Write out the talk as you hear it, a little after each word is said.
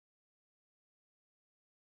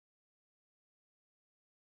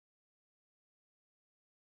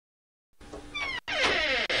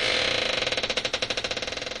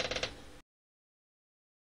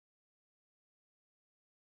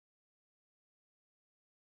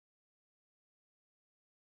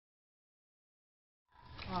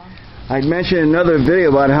I mentioned in another video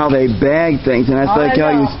about how they bag things, and that's like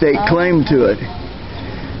how you stake claim to it.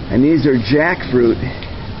 And these are jackfruit.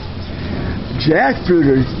 Jackfruit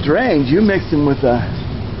are strange. You mix them with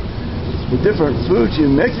different foods you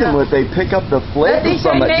mix them with, they pick up the flavor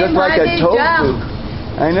from it, just like a tofu.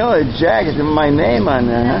 I know, a jack. It's my name on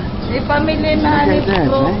there, huh? Look at that,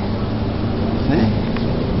 see?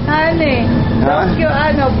 Honey, look your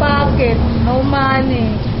pocket, no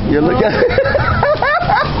money. You look at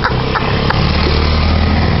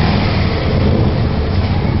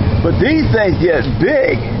But these things get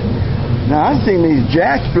big. Now, I've seen these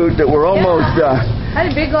jackfruit that were almost... well,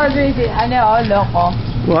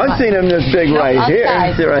 I've seen them this big right here.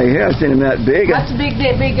 See right here, I've seen them that big. Much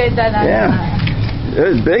bigger than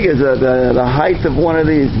They're as big as the height of one of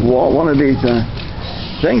these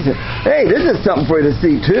things. Hey, this is something for you to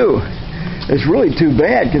see too. It's really too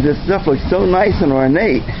bad because this stuff looks so nice and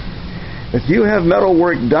ornate. If you have metal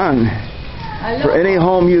work done for any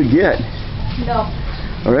home you get,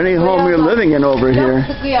 or any home you're living in over here.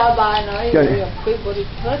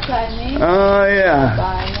 Oh yeah.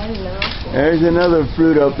 There's another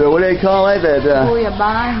fruit up there. What do they call it?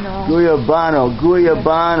 Guyabano.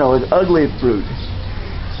 It's ugly fruit.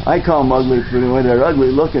 I call them ugly fruit anyway. They're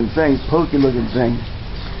ugly looking things, pokey looking things.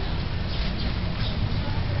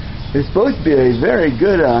 It's supposed to be a very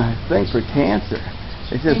good thing for cancer.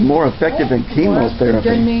 It's just more effective than chemotherapy.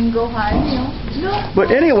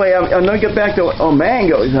 But anyway, I'm going to get back to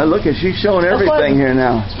mangoes. Now look, she's showing everything here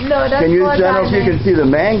now. Can you, I don't know if you can see the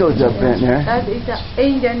mangoes up in there. That is an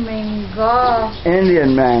Indian mango.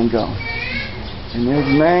 Indian mango. And there's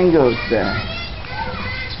mangoes there.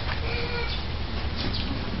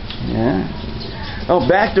 Yeah. Oh,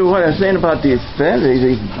 back to what I was saying about the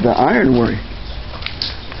ironwork.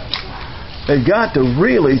 They've got to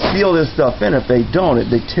really seal this stuff in. If they don't, it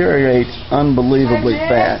deteriorates unbelievably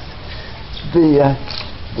fast. The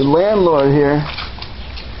landlord here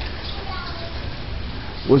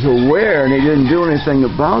was aware, and he didn't do anything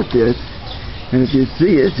about this. And if you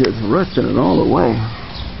see, it's just rusting it all away.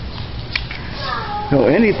 So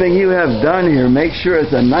anything you have done here, make sure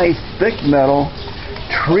it's a nice thick metal,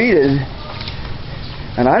 treated.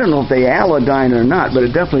 And I don't know if they iodine or not, but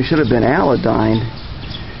it definitely should have been iodined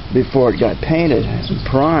before it got painted and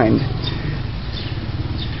primed,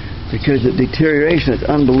 because the deterioration is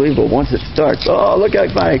unbelievable once it starts. Oh, look,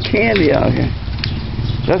 I buy a candy out here.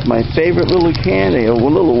 That's my favorite little candy, a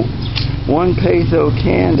little 1 peso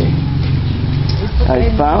candy.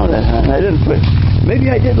 I found it, and I didn't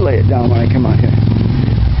maybe I did lay it down when I come out here.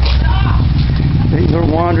 These are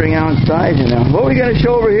wandering outside here now. What are we going to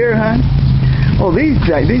show over here, hon? Oh, these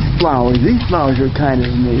flowers are kind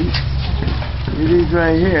of neat. These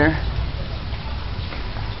right here.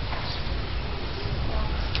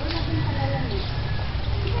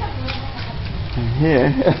 And here.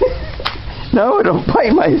 No, don't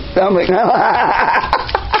bite my stomach now.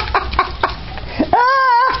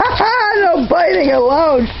 No biting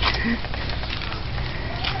allowed.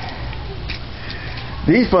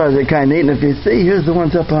 These flowers are kind of neat, and if you see, here's the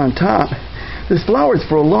ones up on top. There's flowers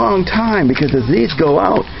for a long time, because as these go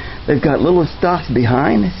out, they've got little stalks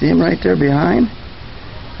behind. See them right there behind?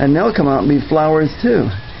 And they'll come out and be flowers too.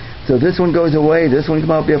 So this one goes away, this one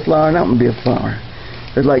come out and be a flower, and that one be a flower.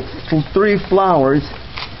 There's like 3 flowers,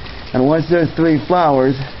 and once there's 3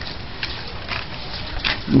 flowers,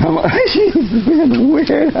 she's being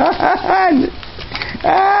weird, hon.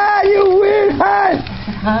 You weird, hon.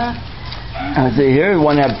 I see here,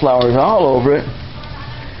 one had flowers all over it,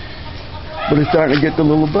 but it's starting to get the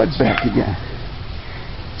little buds back again.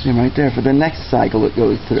 See them right there for the next cycle it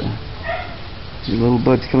goes through. See little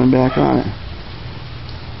buds coming back on it.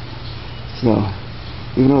 So,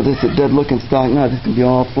 even though this is a dead looking stalk now, this can be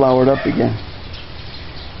all flowered up again.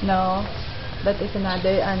 No, that is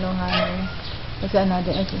another, honey. It's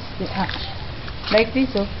another, like this,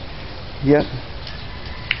 oh. Yep.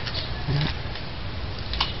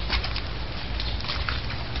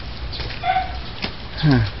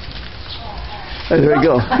 Huh. There we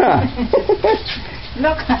go. Huh.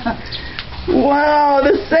 Look. Wow,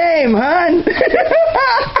 the same, hon.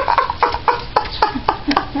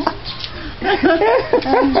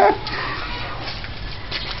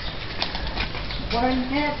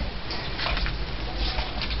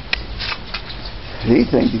 These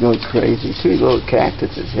things go crazy. 2 little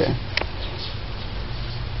cactuses here.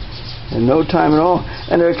 In no time at all.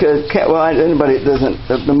 And they're well, anybody that doesn't,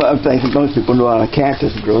 I'm thinking most people know how a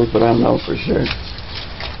cactus grows, but I don't know for sure.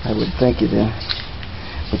 I would think you do.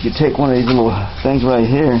 But you take one of these little things right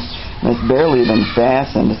here, and it's barely even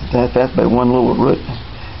fastened. It's fastened by one little root,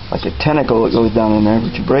 like a tentacle that goes down in there.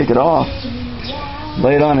 But you break it off,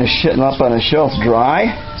 Lay it on up on a shelf dry.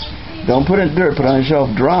 Don't put it in dirt. Put it on a shelf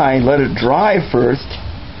dry. Let it dry first.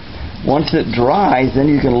 Once it dries, then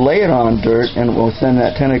you can lay it on dirt, and it will send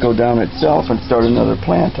that tentacle down itself and start another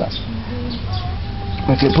plant up.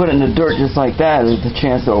 If you put it in the dirt just like that, there's a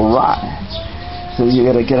chance it'll rot. So you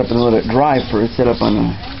got to get up and let it dry first. Sit up in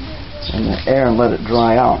the air and let it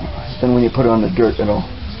dry out. Then when you put it on the dirt, it'll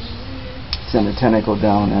send the tentacle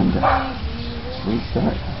down and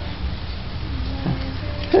restart.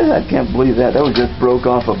 I can't believe that. That was just broke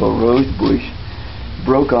off of a rose bush.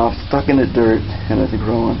 Broke off, stuck in the dirt, and it's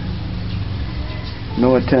growing.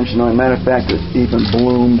 No attention on it. Matter of fact, it even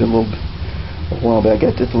bloomed a while back.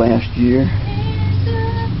 I got this last year.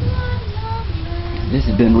 This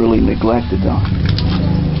has been really neglected, though.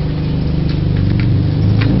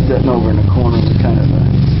 It's sitting over in the corner, we kind of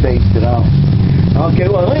spaced it out. Okay,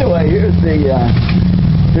 well, anyway, here's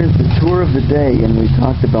the tour of the day, and we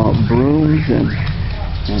talked about brooms and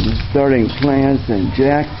starting plants and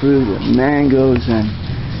jackfruit and mangoes and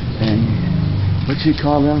what you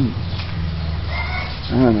call them?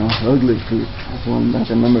 I don't know, ugly fruit. Well, I'm not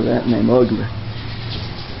to remember that name, ugly.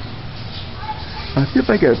 I'll see if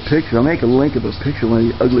I get a picture. I'll make a link of a picture of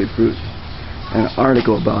one of the ugly fruits and an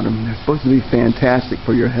article about them. They're supposed to be fantastic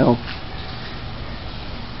for your health.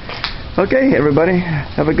 Okay, everybody,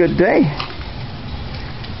 have a good day.